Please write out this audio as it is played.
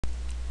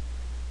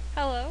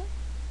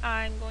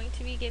I'm going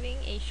to be giving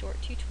a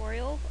short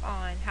tutorial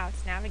on how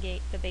to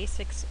navigate the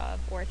basics of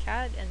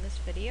OrCad in this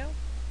video.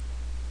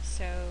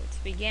 So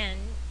to begin,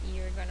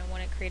 you're going to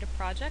want to create a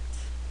project,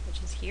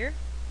 which is here.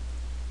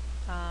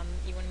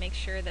 You want to make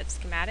sure that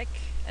schematic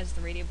as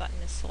the radio button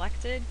is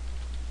selected,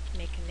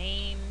 make a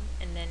name,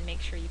 and then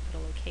make sure you put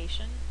a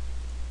location.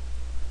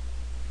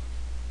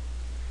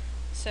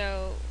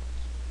 So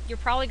you're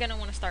probably going to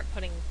want to start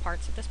putting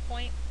parts at this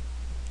point.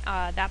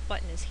 That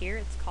button is here,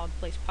 it's called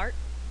Place Part.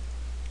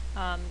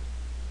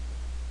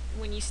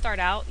 When you start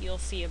out, you'll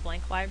see a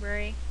blank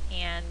library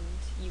and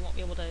you won't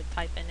be able to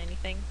type in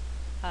anything.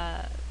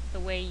 The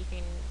way you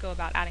can go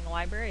about adding a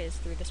library is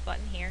through this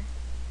button here.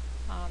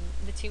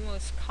 The two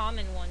most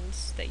common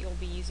ones that you'll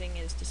be using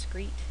is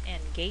discrete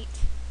and gate.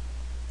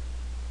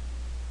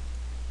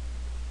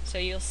 So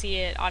you'll see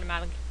it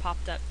automatically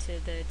popped up to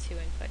the 2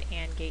 input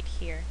and gate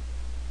here.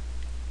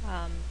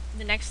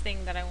 The next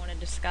thing that I want to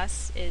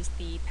discuss is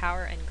the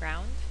power and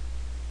ground.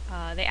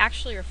 They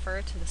actually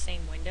refer to the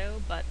same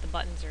window, but the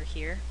buttons are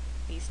here,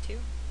 these two.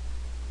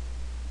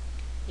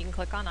 You can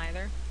click on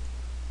either.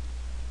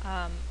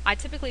 I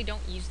typically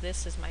don't use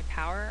this as my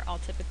power. I'll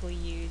typically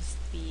use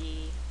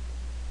the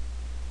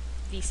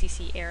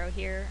VCC arrow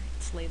here.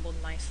 It's labeled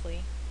nicely.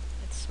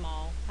 It's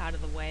small, out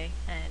of the way,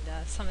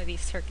 and some of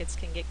these circuits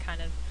can get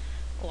kind of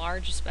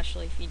large,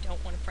 especially if you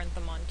don't want to print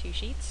them on 2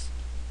 sheets.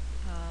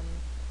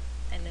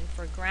 And then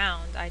for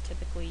ground, I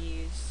typically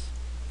use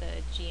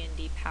the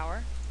GND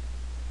power.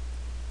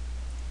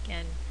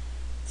 Again,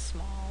 it's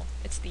small.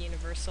 It's the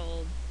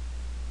universal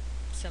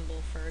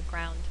symbol for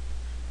ground.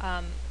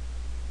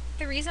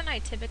 The reason I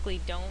typically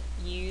don't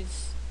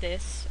use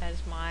this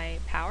as my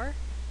power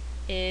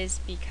is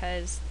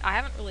because I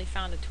haven't really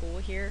found a tool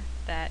here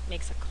that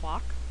makes a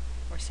clock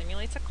or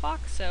simulates a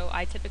clock, so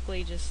I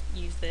typically just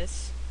use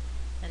this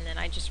and then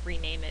I just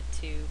rename it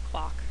to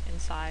clock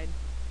inside.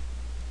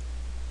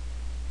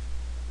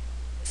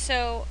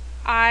 So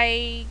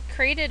I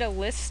created a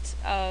list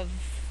of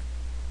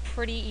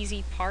pretty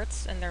easy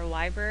parts and their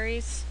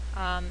libraries.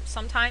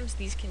 Sometimes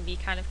these can be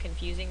kind of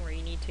confusing where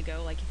you need to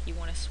go, like if you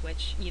want to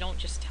switch, you don't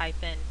just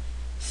type in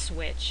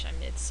switch. I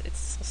mean,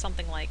 it's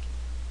something like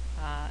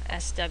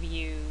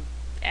SW,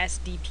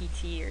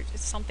 SDPT, or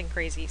just something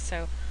crazy.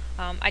 So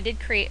I did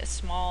create a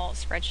small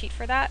spreadsheet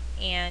for that,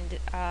 and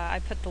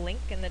I put the link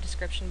in the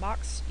description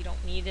box. You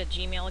don't need a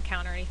Gmail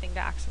account or anything to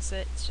access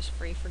it. It's just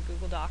free for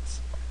Google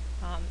Docs.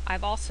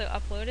 I've also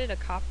uploaded a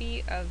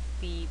copy of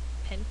the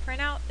pen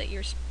printout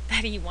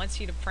that he wants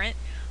you to print.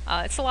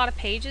 It's a lot of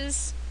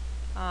pages.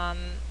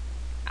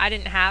 I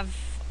didn't have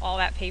all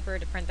that paper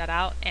to print that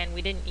out, and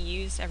we didn't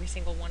use every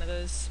single one of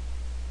those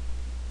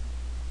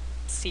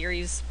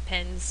series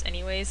pens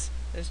anyways,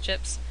 those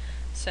chips.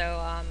 So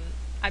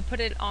I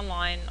put it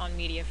online on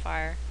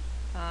MediaFire.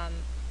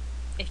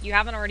 If you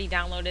haven't already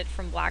downloaded it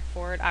from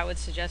Blackboard, I would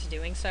suggest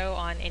doing so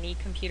on any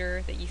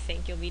computer that you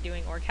think you'll be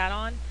doing OrCad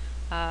on.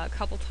 A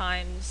couple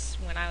times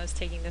when I was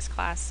taking this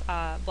class,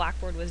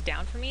 Blackboard was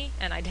down for me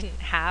and I didn't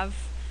have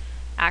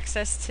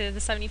access to the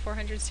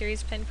 7400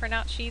 series pen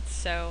printout sheets,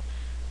 so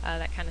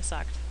that kind of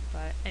sucked.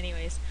 But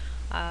anyways,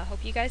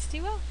 hope you guys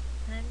do well,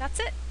 and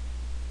that's it.